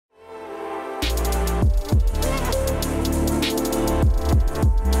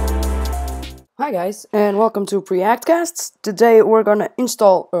Hi guys, and welcome to Preactcasts. Today we're gonna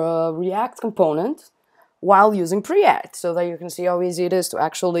install a React component while using Preact, so that you can see how easy it is to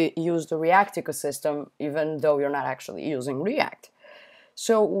actually use the React ecosystem even though you're not actually using React.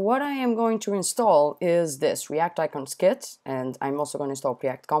 So what I am going to install is this React Icons kit, and I'm also going to install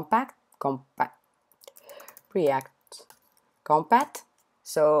Preact Compat,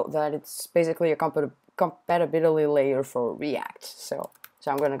 so that it's basically a compatibility layer for React. So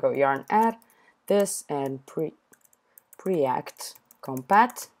I'm going to go yarn add this and Preact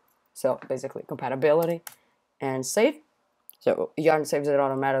Compat, so basically compatibility, and save. So yarn saves it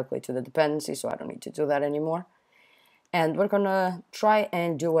automatically to the dependency, so I don't need to do that anymore. And we're gonna try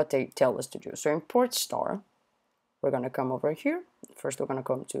and do what they tell us to do. So import star, we're gonna come over here. First we're gonna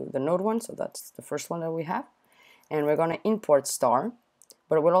come to the node one, so that's the first one that we have. And we're gonna import star,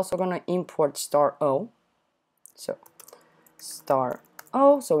 but we're also gonna import star O. So star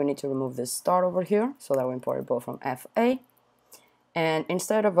O, so we need to remove this star over here, so that we import it both from FA. And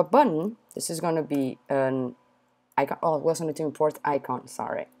instead of a button, this is gonna be an icon. Oh, we also need to import icon,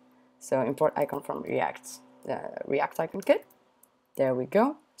 sorry. So import icon from React icon kit. There we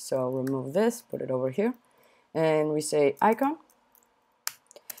go. So remove this, put it over here, and we say icon,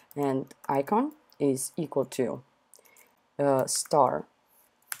 and icon is equal to star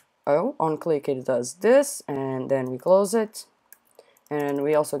O. On click it does this, and then we close it, and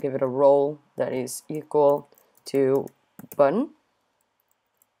we also give it a role that is equal to button.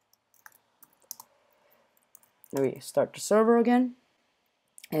 We start the server again,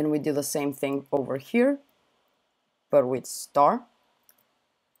 and we do the same thing over here, but with star.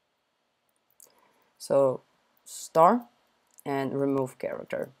 So star and remove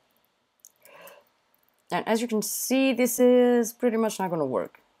character. And as you can see, this is pretty much not going to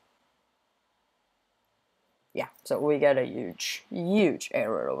work. Yeah, so we get a huge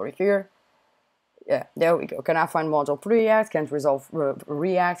error over here. Yeah, there we go. Cannot find module Preact, can't resolve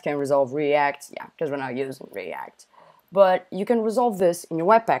React, can't resolve React. Yeah, because we're not using React. But you can resolve this in your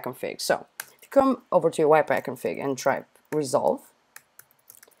Webpack config. So if you come over to your Webpack config and type resolve,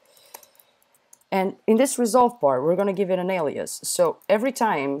 and in this resolve part, we're going to give it an alias. So every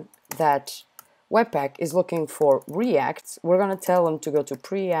time that Webpack is looking for React, we're going to tell them to go to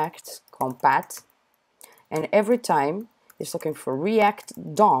Preact Compat. And every time it's looking for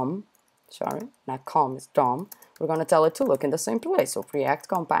React DOM, sorry, not com, it's DOM, we're going to tell it to look in the same place, so Preact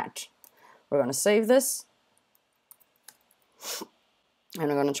Compat. We're going to save this, and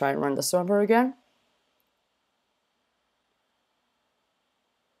I'm going to try and run the server again.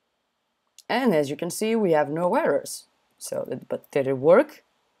 And as you can see, we have no errors. So, but did it work?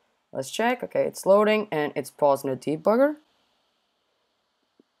 Let's check. Okay, it's loading, and it's pausing the debugger,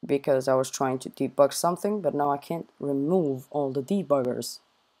 because I was trying to debug something, but now I can't remove all the debuggers.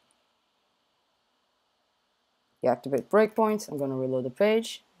 Deactivate breakpoints. I'm going to reload the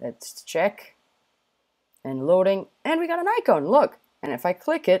page. Let's check. And loading. And we got an icon. Look. And if I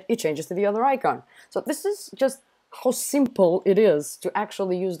click it, it changes to the other icon. So this is just how simple it is to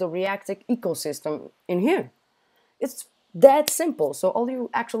actually use the React ecosystem in here. It's that simple. So all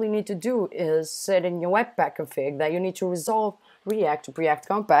you actually need to do is set in your Webpack config that you need to resolve React to Preact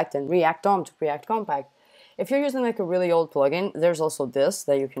Compat and React DOM to Preact Compat. If you're using like a really old plugin, there's also this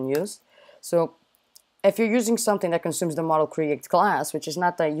that you can use. So if you're using something that consumes the model create class, which is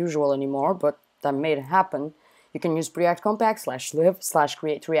not that usual anymore, but that made it happen, you can use Preact Compat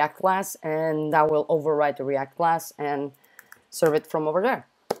 /live/create React class, and that will override the React class and serve it from over there.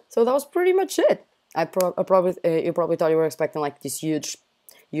 So that was pretty much it. You probably thought you were expecting like this huge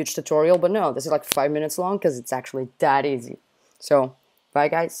tutorial, but no, this is like 5 minutes long because it's actually that easy. So bye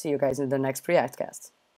guys, see you guys in the next Preactcast.